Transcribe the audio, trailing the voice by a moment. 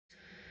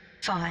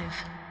5,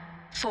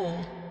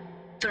 4,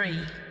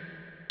 3,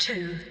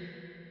 2,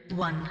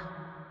 1,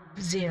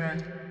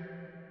 0.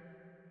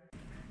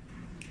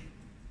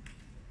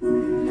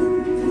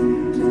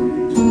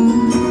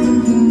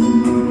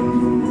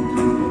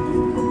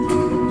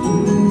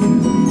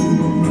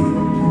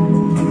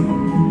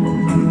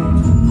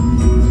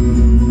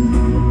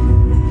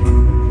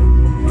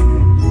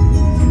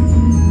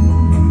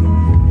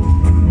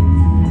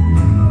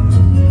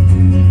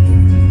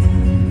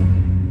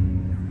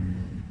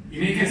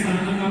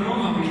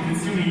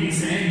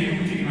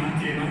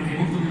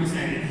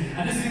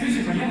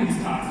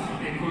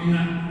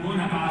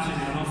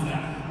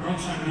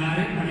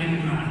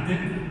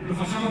 Lo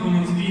facciamo con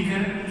uno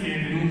speaker che è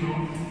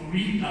venuto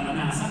qui dalla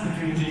NASA,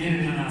 perché è un ingegnere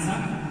della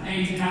NASA, è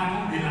il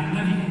capo della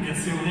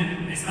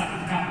navigazione, è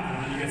stato il capo della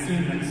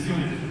navigazione della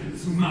missione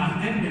su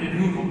Marte ed è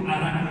venuto a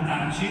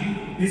raccontarci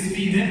le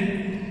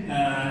sfide,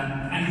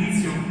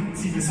 all'inizio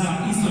si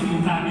pensava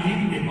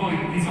insormontabili e poi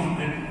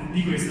risolte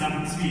di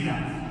questa sfida.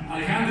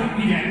 Alejandro,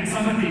 Miguel,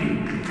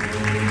 Matìn.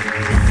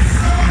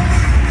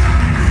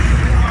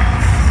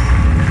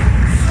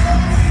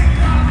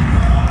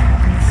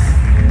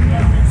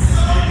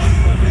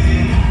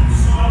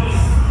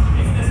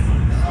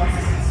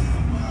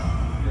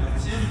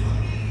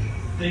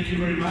 Thank you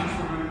very much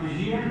for having me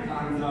here,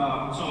 and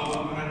so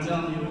I'm going to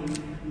tell you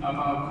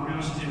about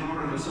Curiosity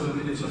Rover and the 7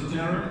 Minutes of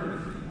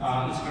Terror.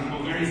 It's going to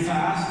go very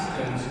fast,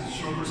 and it's a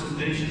short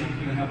presentation. I'm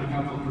going to have a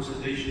couple of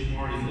presentations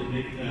more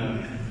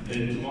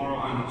tomorrow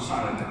and on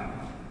Saturday.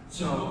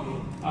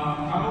 So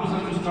I always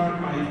like to start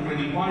by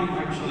explaining why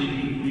actually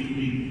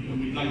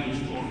we'd like to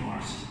explore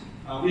Mars.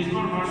 We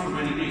explore Mars for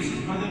many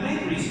reasons, but the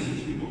main reason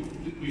is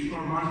we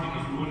explore Mars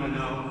because we want to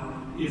know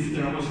if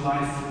there was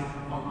life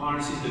on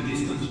Mars in the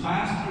distant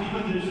past, or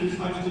even there is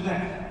life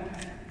today.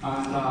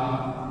 And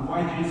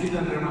why do you think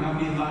that there might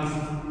be life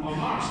on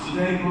Mars?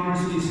 Today,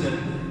 Mars is a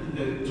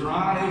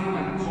dry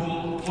and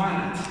cold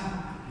planet,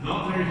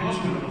 not very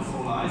hospitable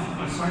for life,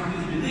 but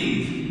scientists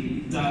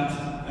believe that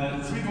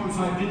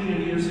 3.5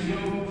 billion years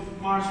ago,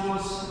 Mars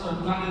was a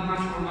planet much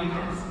more like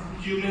Earth,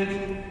 humid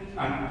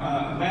and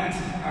wet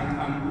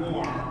and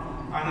warm.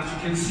 And as you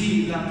can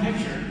see in that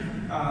picture,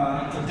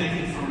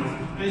 taken from a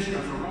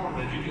spacecraft from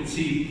orbit, you can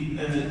see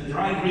a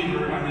dry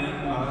river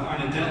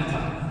and a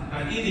delta.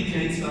 That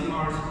indicates that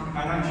Mars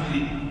had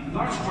actually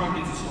large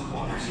quantities of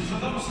water. So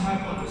that was the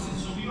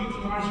hypothesis. So we go to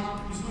Mars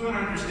because we want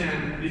to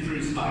understand if there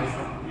is life.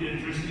 We're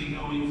interested in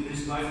knowing if there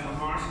is life on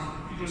Mars,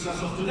 because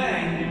as of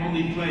today, the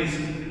only place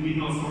we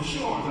know for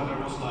sure that there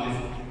was life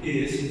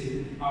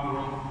is our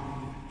own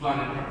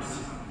planet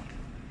Earth.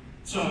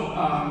 So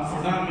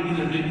for that we need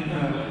a big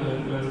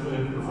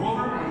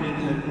rover. I mean,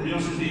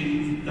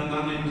 Curiosity that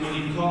landed in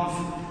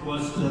 2012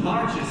 was the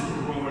largest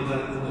rover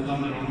that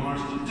landed on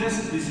Mars to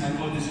test this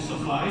hypothesis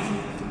of life.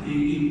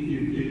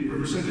 It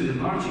represented a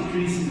large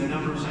increase in the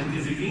number of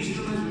scientific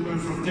instruments. We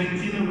went from 10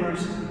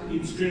 kilograms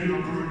in Spirit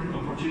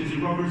Opportunity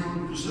rovers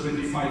to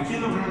 75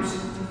 kilograms.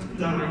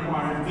 That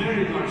required a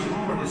very large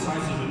rover, the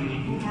size of a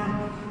Mini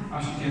Cooper.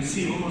 As you can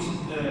see, almost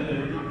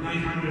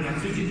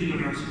 950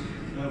 kilograms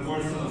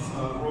worth of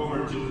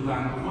rover to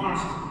land on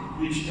Mars,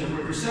 which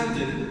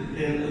represented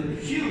a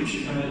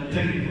huge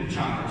technical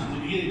challenge. In the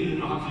beginning, we didn't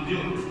know how to do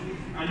it.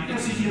 And you can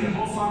see here a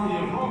whole family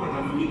of rovers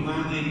that we've been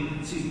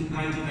landing since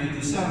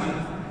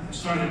 1997.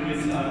 Started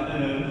with a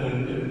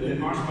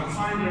Mars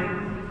Pathfinder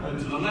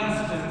to the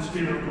left, and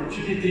Spirit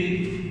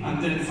Opportunity, and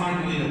then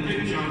finally a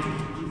big jump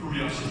to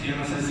Curiosity.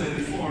 And as I said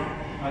before,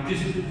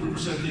 this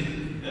represented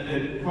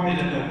quite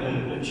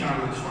a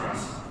challenge for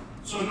us.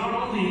 So not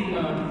only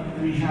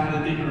we had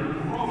a bigger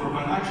rover,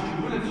 but actually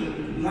we wanted to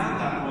land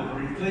that rover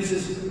in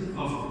places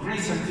of great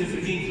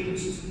scientific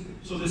interest.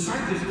 So the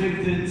scientists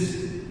picked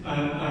this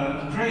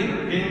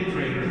crater, Gale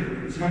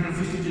crater. It's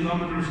 150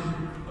 kilometers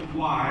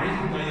wide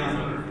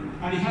diameter,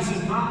 and it has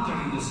a mountain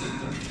in the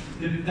center.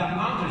 That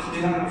mountain is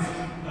made out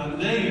of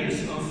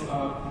layers of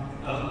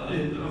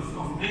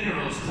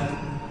minerals that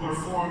were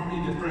formed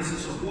in the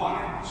presence of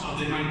water, so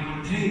they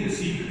might contain the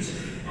secrets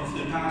of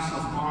the past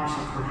of Mars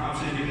and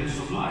perhaps evidence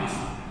of life.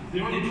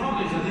 The only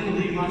problem is that they don't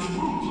leave much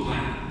room to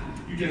land.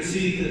 You can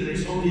see that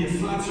there's only a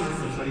flat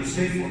surface that is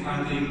safe for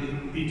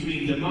landing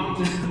between the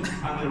mountain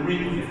and the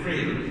rim of the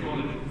crater. We call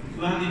it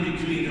landing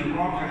between a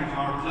rock and a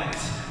hard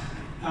place.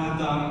 And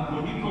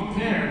when we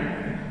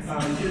compare,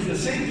 here's the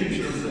same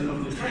picture of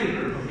the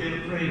crater, of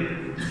Gale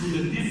crater, to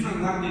the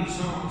different landing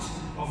zones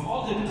of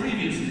all the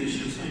previous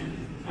missions.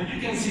 And you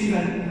can see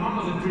that none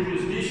of the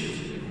previous missions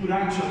could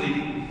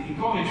actually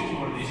go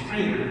explore this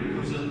crater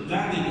because the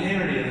landing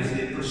areas,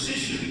 the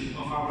precision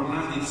of our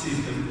landing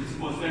system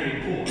was very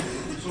poor.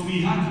 So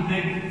we had to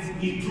make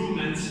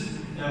improvements,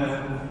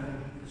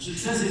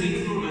 successive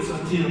improvements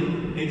until,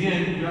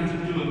 again, we had to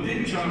do a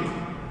big jump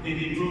in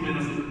the improvement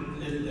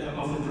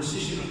of the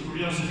precision of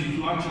Curiosity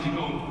to actually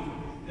go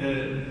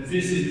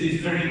visit these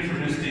very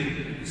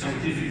interesting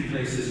scientific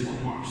places on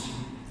Mars.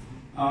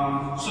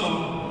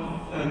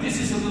 This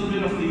is a little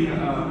bit of the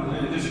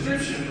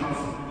description of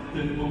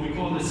what we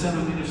call the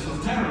 7 Minutes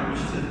of Terror, which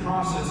is the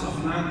process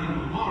of landing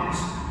on Mars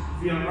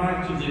we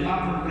arrived to the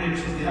upper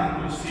layers of the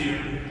atmosphere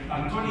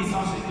at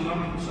 20,000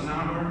 kilometers an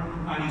hour,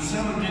 and in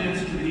 7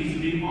 minutes we need to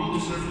be on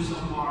the surface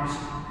of Mars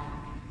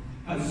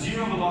at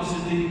 0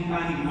 velocity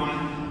and in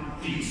one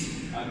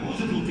piece. At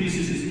multiple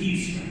pieces is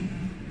easier,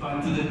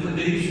 but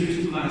the issue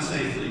is to land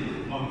safely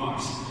on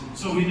Mars.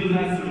 So we do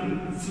that through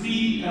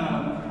 3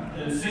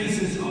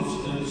 phases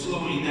of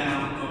slowing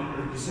down,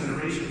 or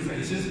deceleration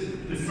phases.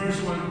 The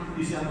first one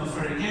is the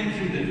atmospheric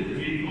entry. The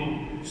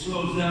vehicle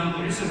slows down.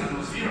 There is an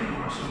atmosphere of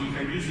Mars, so we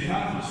can use the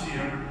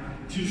atmosphere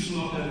to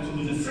slow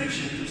to the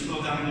friction to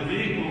slow down the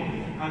vehicle.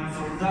 And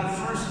for that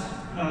first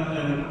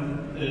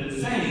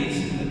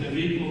phase, the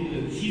vehicle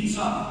heats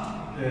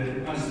up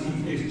as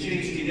it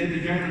exchanges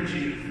kinetic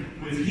energy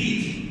with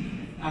heat,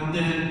 and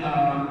then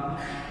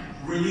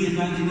release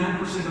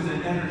 99% of the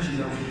energy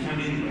that we come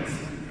in with.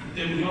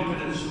 Then we open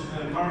a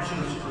parachute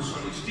at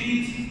supersonic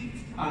speed,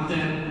 and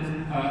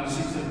then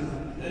since the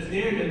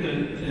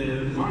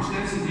Mars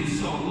density is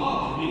so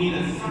low, we need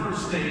a third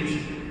stage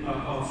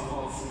of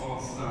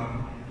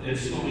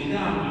slowing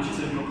down, which is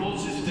a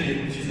propulsive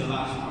state, which is the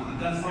last one.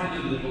 And that's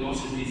finally the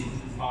velocities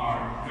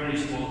are very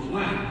small to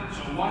land.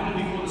 So why do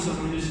we call this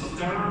 7 minutes of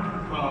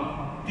terror?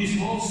 Well, this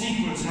whole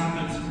sequence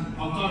happens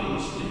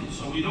autonomously,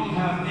 so we don't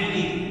have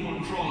any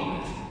control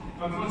of it.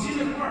 But what's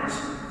even worse,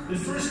 the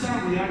first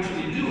time we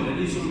actually do it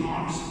is on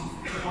Mars.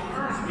 On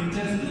Earth, we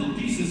test little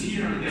pieces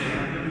here and there,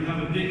 and we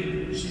have a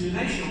big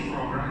simulation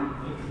program.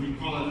 We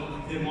call it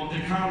the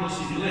Monte Carlo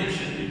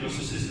simulation, because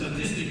it's a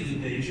statistic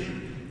in nature,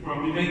 where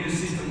we make the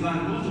system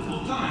land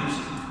multiple times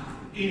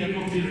in a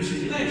computer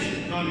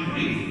simulation, not in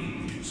real.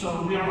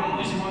 So we are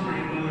always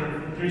wondering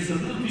whether there is a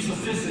little piece of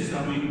physics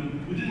that we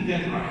didn't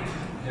get right.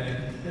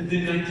 Okay? And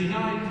the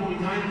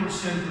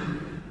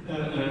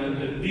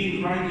 99.9%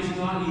 being right is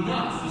not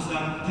enough. It's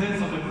that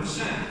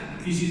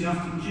 0.1% is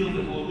enough to kill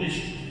the whole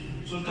mission.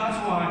 So that's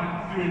why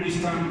during this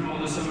time we call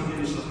the 7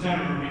 minutes of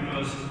terror,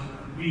 because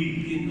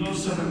we, in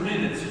those 7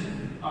 minutes,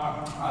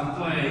 are at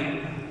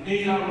play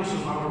 8 hours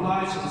of our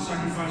lives and the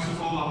sacrifice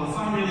of all our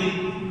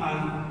family,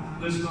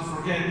 and let's not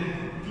forget,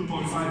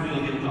 $2.5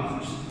 billion.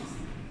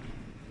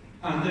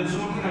 And then so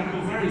we're going to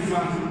go very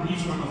fast through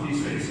each one of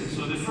these phases.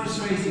 So the first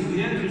phase is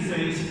the entry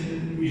phase.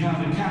 We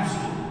have a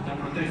capsule that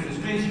protects the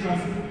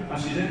spacecraft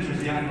as it enters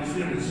the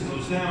atmosphere and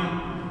slows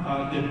down.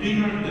 The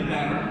bigger, the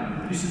better.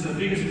 This is the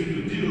biggest we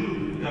could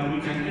do that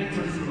we can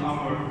enter through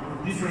our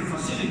different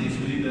facilities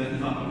within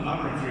the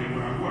laboratory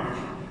where I work.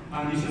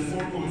 And it's a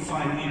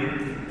 4.5 meter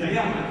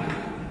diameter.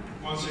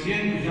 Once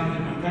again, we have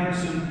the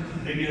comparison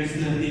against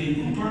the Mini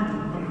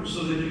Cooper,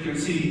 so that you can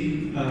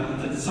see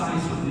the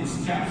size of this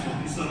capsule.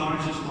 It's the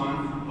largest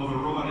one of a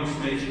robotic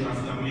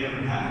spacecraft that we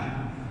ever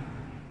had.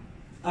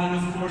 And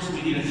of course,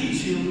 we need a heat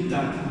shield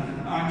that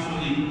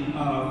actually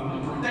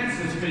protects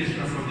the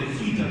spacecraft from the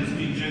heat that is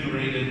being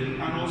generated,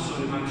 and also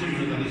the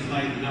material that is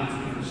light enough,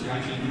 because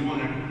actually we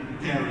want to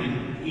carry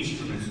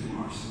instruments to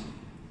Mars.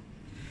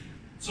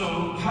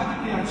 So how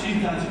do we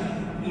achieve that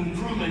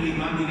improvement in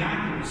landing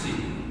accuracy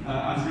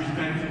as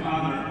respect to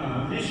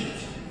other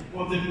missions?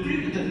 Well, the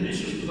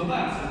missions to the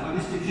left, the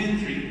ballistic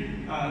entry,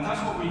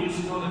 that's what we used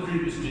in all the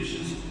previous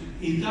missions.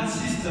 In that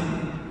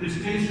system, the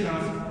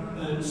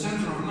spacecraft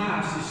center of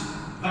mass is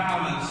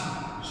balanced,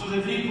 so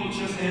the vehicle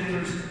just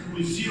enters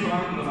with 0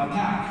 angle of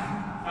attack.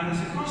 And as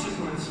a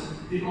consequence,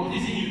 the only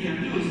thing you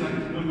can do is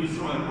that when we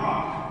throw a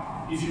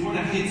rock, if you want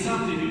to hit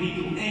something, you need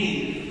to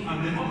aim,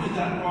 and the moment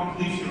that rock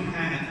leaves your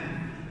hand,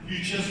 you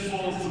just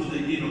fall through the,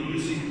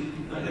 using,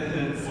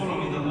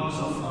 following the laws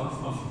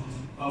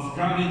of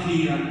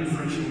gravity and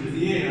friction with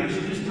the air, so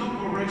there's no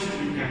correction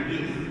you can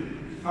do.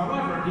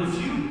 However, if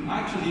you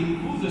actually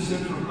move the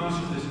center of mass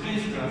of the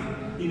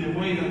spacecraft in a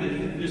way that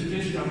the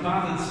spacecraft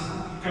balance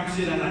comes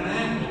in at an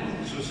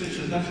angle, so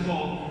essentially that's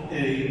called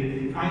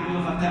an angle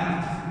of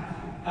attack,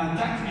 and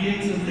that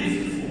creates a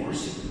lift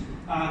force,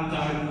 and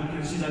you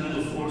can see that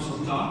little force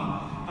on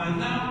top. And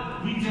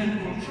now we can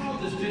control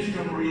the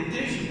spacecraft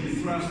orientation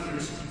with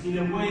thrusters in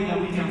a way that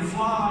we can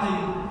fly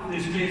the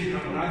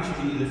spacecraft, or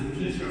actually the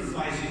spacecraft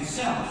flies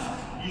itself,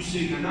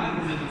 using an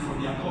algorithm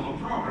from the Apollo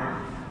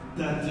program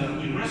that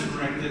we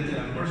resurrected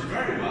and works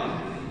very well.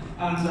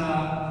 And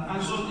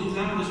so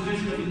now the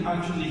spacecraft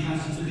actually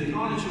has the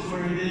knowledge of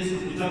where it is,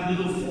 and with that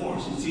little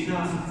force, it's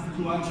enough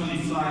to actually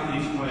fly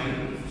its way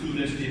to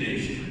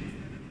destination.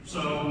 So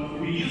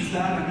we use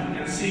that, and you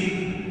can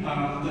see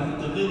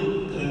the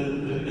little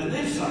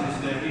ellipse size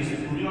there is a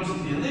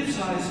Curiosity ellipse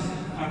size,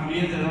 and we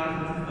ended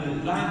up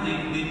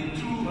landing within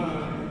 2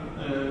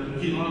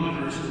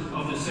 kilometers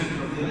of the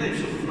center of the ellipse.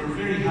 So we were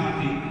very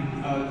happy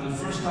the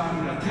first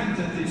time we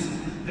attempted this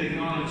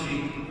technology,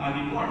 and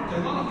it worked. A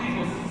lot of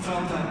people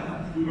felt that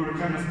we were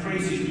kind of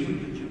crazy to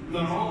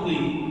not only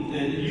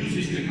use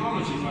this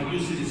technology, but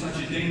use it in such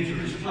a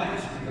dangerous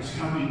place, because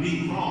had we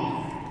been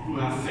wrong, we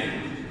would have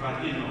failed.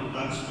 But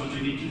that's what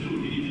you need to do.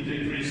 You need to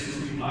take risks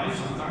in life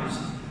sometimes.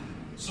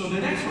 So the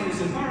next one is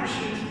the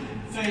parachute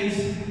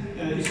phase.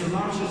 It's the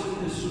largest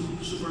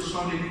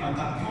supersonic at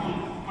that point.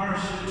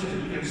 Parachutes,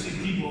 and you can see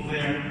people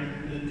there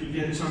to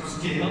get some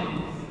scale.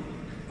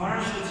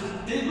 Parachutes,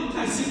 they look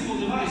like simple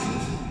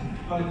devices,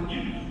 but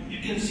you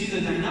can see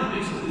the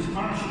dynamics of these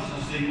parachutes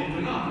as they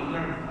open up, and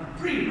they're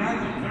pretty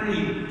random,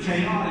 very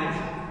chaotic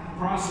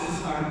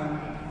process, and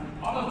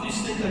all of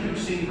these things that you're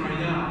seeing right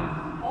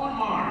now, on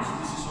Mars,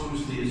 this is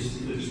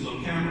obviously a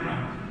slow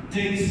camera,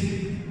 takes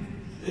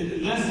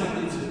less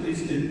than,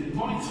 it's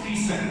 0.3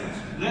 seconds,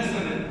 less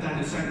than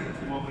a second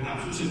to open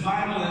up. So it's a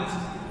violent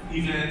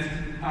event,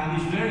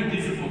 and it's very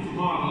difficult to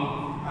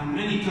model, and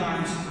many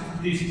times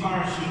these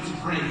parachutes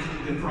break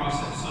in the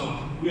process. So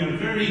we are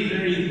very,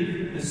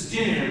 very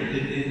scared.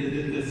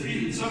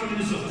 The 7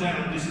 minutes of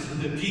terror, this is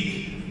the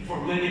peak for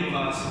many of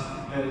us,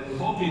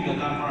 hoping that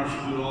that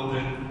parachute will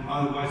open,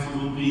 otherwise it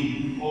will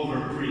be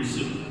over pretty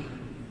soon.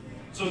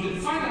 So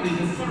finally,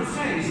 the third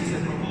phase is the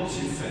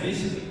propulsive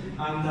phase,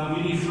 and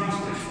we need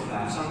thrusters for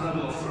that, some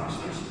level of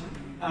thrusters.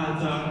 And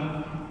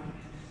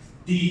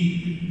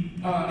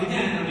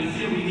again, I mean,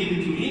 here we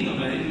needed to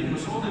innovate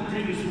because all the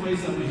previous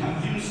ways that we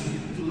have used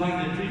to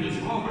land the previous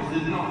rovers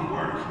did not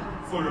work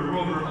for a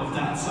rover of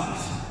that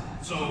size.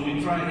 So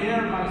we tried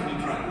airbags,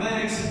 we tried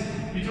legs,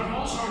 we tried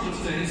all sorts of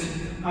things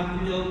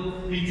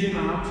until we came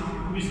out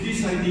with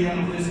this idea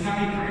of the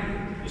sky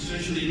crane,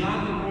 essentially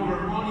land the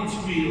rover on its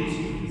wheels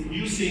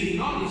using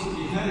not its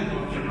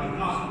helicopter, but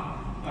not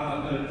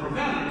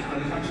propellers, but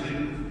it's actually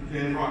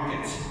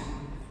rockets.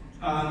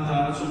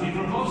 And so we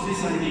proposed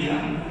this idea.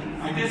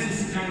 I guess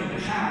it's kind of a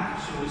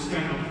hack, so it's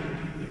kind of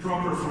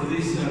proper for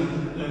this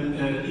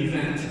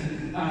event.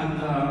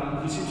 And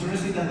it's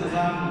interesting that the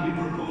lab, when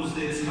we proposed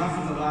this, half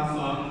of the lab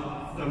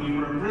thought that we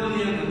were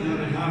brilliant, and the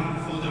other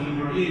half thought that we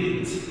were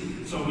idiots.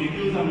 So we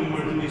knew that we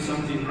were doing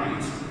something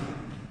right.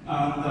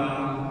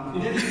 And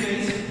in any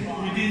case,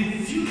 we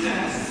did a few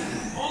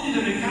tests, only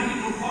the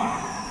mechanical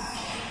part.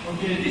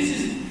 Okay, this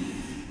is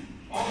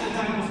all the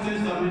type of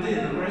tests that we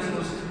did. The rest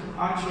was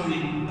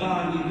actually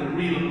done in the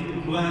real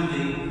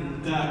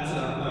landing that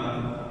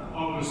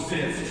August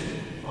 5th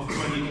of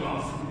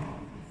 2012.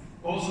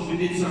 Also, we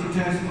did some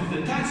tests of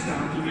the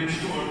touchdown to make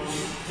sure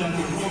that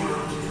the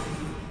rover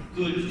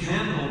could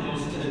handle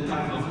those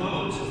type of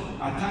loads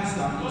at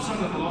touchdown. Those are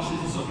the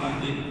velocities of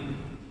landing.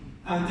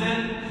 And then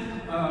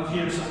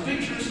here are some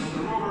pictures of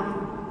the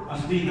rover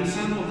as being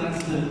assembled.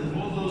 That's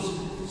all those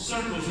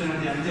circles there are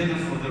the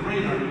antennas for the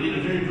radar. We need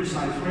a very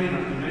precise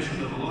radar to measure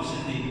the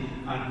velocity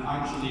and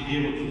actually be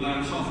able to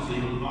land softly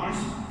on Mars.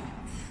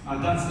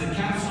 And that's the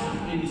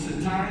capsule in its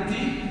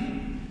entirety.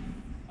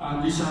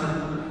 And these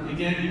are,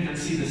 again, you can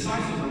see the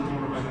size of the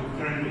rover by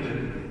comparing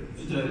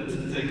with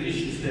the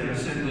technicians there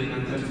assembling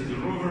and testing the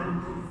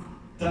rover.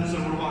 That's a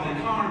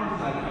robotic arm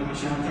that I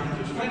wish I had time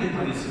to explain it,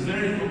 but it's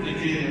very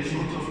complicated,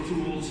 sorts of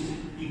tools,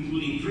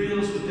 including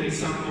drills to take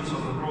samples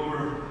of the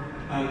rover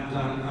and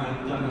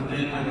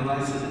then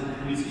analyze it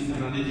with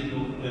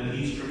analytical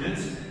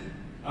instruments.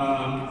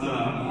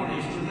 More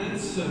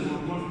instruments,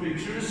 more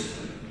pictures.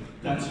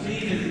 That's me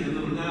taking a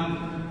little nap.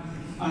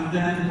 And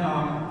then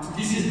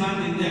this is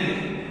landing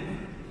day.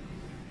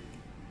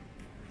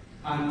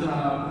 And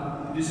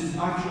this is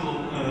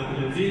actual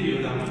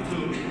video that we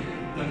took,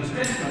 that the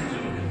spacecraft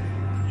took.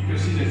 You can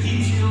see the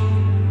heat shield.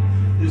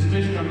 The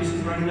spacecraft is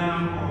right now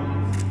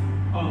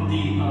on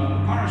the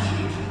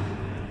parachute,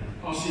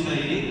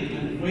 oscillating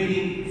and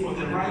waiting for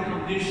the right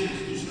conditions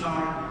to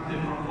start the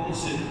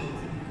propulsive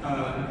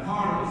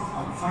part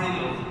of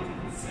final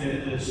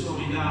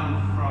slowing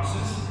down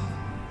process.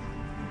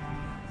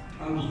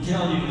 I will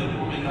tell you the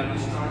moment that it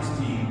starts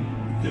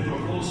the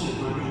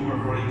propulsive maneuver,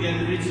 where it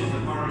gets rid of the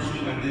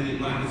parachute and then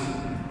it lands.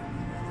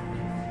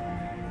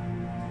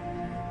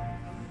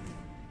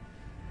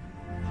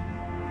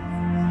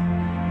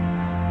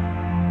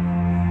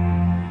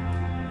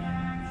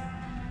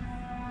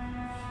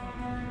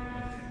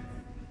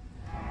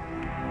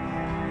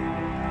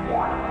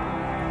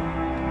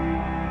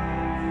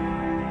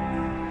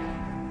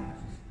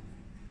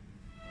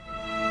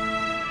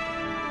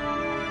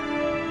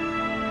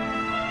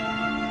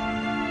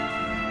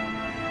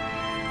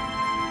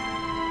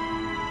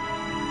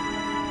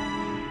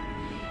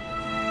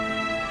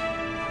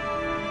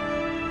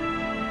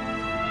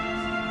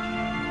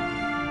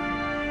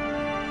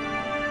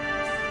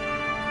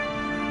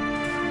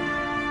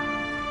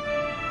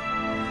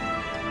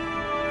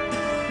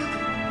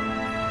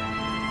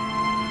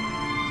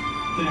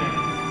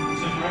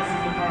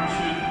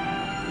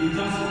 It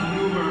does a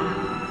maneuver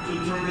to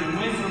turn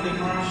away from the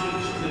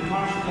parachute so the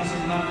parachute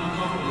doesn't land on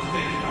top of the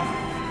spacecraft.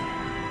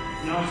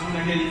 Now it's going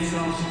to get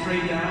itself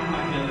straight down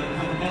like an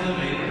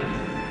elevator.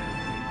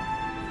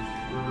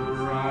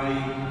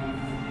 Right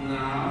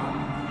now.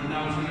 And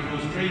now it's going to go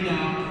straight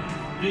down.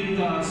 Big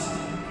dust.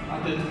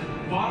 At the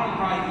bottom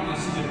right, you're going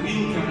to see the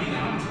wheel coming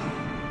out.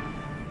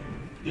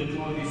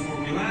 Deploy before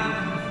we land.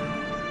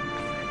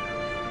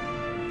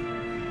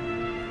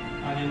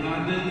 And it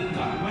landed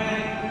that way.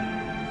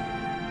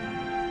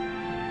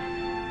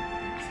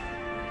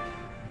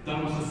 That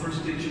was the first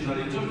picture that I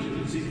took. You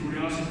can see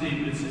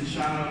Curiosity with its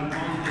shadow on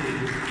the...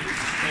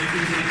 Thank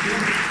you.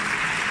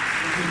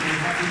 It's a very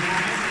happy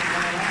moment.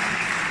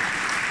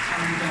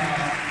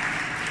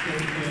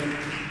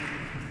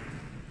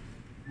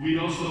 And we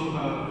also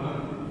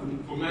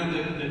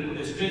commanded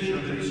the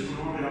special that is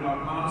commanded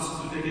about Mars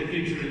to take a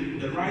picture in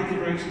the right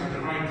direction at the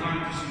right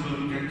time to see whether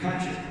we can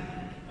catch it.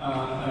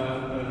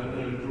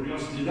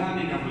 Curiosity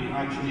landing, and we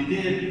actually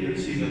did. You can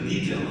see the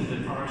detail of the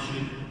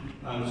parachute.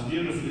 It's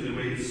beautifully the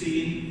way it's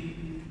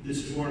seen.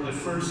 This were the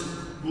first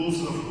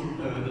moves of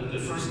the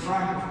first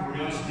track of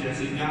Curiosity as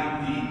it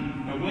got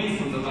away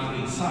from the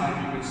landing side.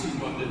 You can see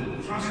what the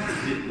thrusters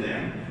did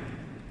there.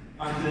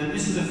 And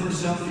this is the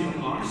first selfie of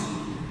Mars.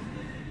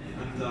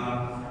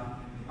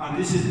 And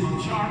this is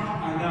Mount Sharp.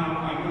 And now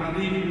I'm going to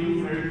leave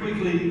you very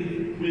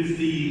quickly with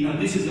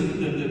this is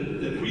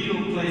the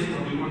real place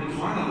where we wanted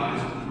to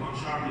analyze Mount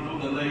Sharp with all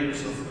the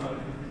layers of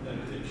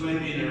clay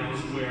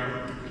minerals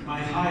where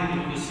might hide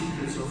all the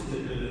secrets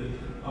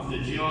of the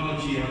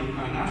geology and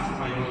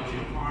astrobiology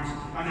of Mars.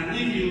 And I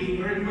leave you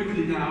very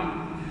quickly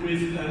now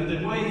with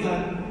the way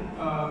that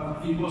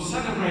it was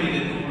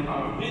celebrated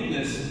or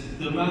witnessed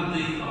the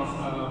landing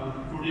of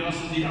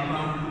Curiosity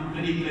around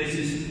many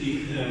places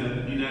in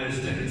the United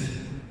States.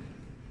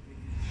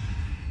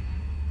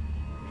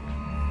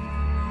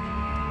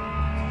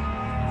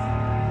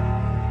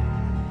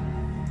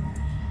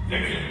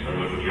 Thank you very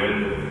much,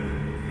 Miguel.